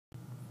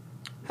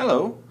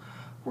Hello,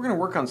 we're going to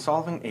work on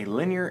solving a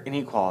linear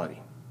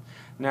inequality.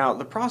 Now,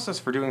 the process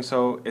for doing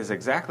so is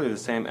exactly the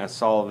same as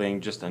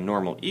solving just a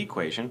normal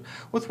equation,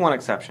 with one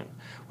exception.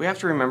 We have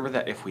to remember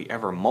that if we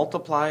ever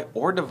multiply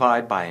or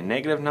divide by a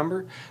negative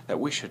number, that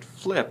we should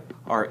flip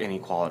our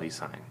inequality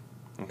sign.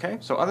 Okay,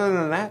 so other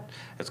than that,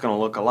 it's going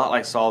to look a lot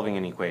like solving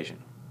an equation.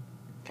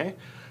 Okay,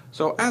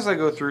 so as I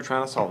go through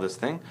trying to solve this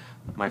thing,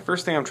 my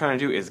first thing I'm trying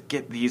to do is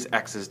get these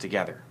x's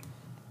together.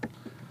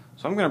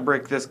 So I'm going to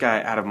break this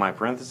guy out of my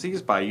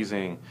parentheses by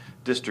using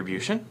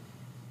distribution.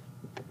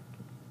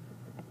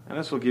 And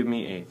this will give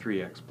me a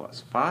 3x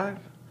plus 5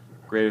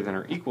 greater than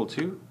or equal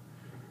to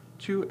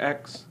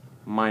 2x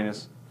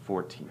minus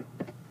 14.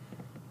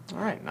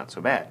 Alright, not so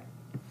bad.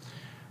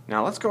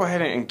 Now let's go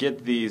ahead and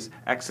get these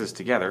x's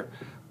together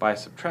by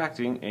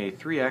subtracting a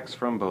 3x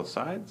from both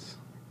sides.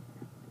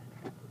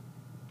 So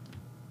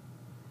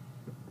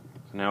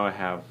now I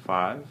have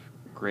 5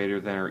 greater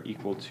than or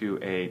equal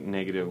to a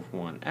negative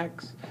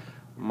 1x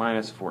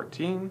minus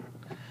 14,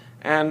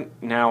 and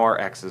now our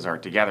x's are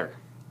together.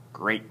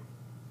 Great.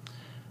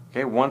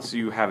 Okay, once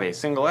you have a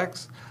single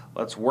x,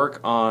 let's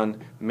work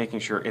on making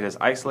sure it is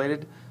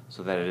isolated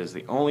so that it is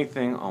the only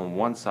thing on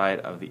one side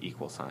of the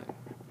equal sign.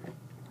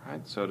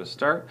 Alright, so to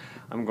start,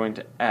 I'm going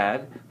to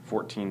add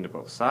 14 to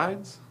both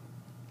sides,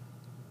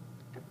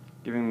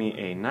 giving me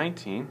a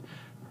 19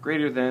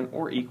 greater than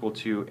or equal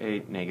to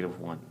a negative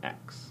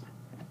 1x.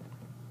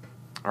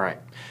 Alright,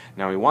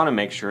 now we want to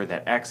make sure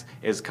that x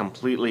is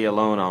completely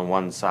alone on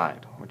one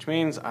side, which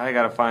means I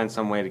got to find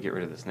some way to get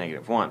rid of this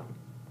negative 1.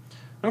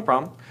 No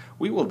problem.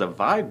 We will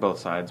divide both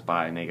sides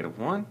by negative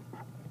 1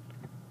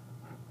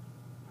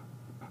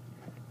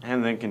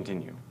 and then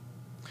continue.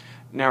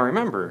 Now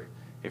remember,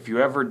 if you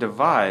ever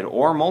divide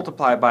or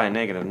multiply by a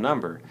negative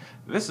number,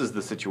 this is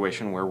the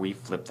situation where we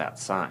flip that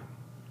sign.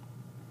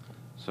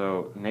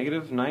 So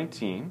negative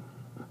 19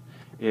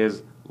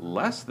 is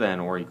less than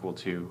or equal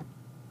to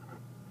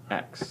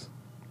x.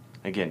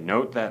 Again,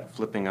 note that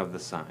flipping of the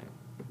sign.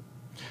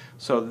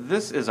 So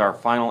this is our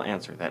final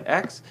answer, that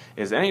x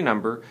is any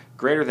number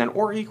greater than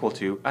or equal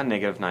to a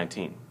negative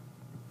 19.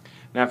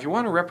 Now if you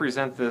want to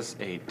represent this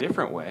a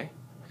different way,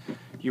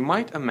 you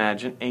might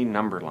imagine a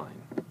number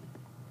line.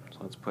 So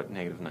let's put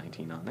negative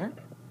 19 on there.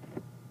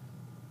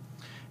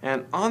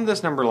 And on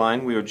this number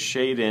line we would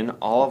shade in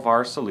all of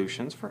our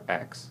solutions for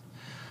x.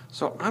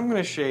 So I'm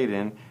going to shade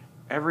in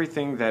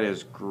everything that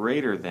is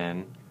greater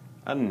than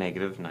a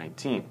negative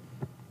 19.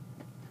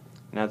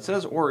 Now it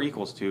says or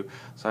equals to,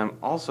 so I'm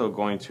also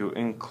going to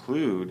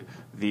include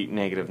the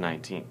negative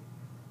 19.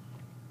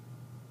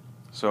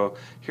 So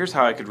here's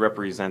how I could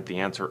represent the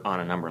answer on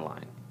a number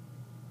line.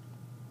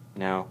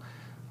 Now,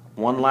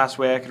 one last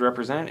way I could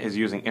represent it is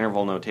using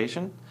interval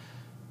notation.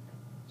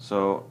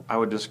 So I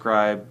would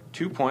describe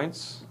 2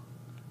 points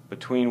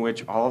between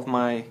which all of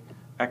my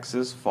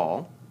x's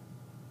fall.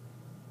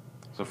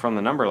 So from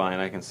the number line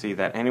I can see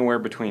that anywhere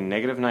between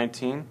negative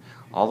 19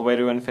 all the way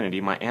to infinity,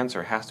 my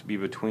answer has to be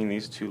between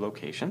these two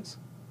locations.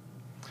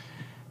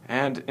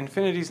 And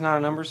infinity is not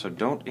a number, so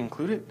don't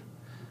include it.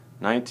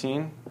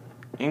 19,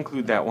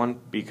 include that one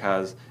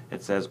because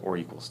it says or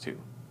equals to.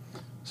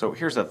 So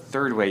here's a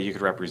third way you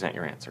could represent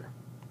your answer.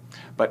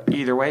 But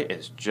either way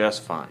is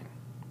just fine.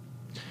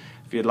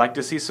 If you'd like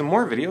to see some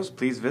more videos,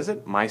 please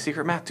visit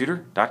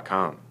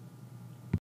mysecretmathtutor.com.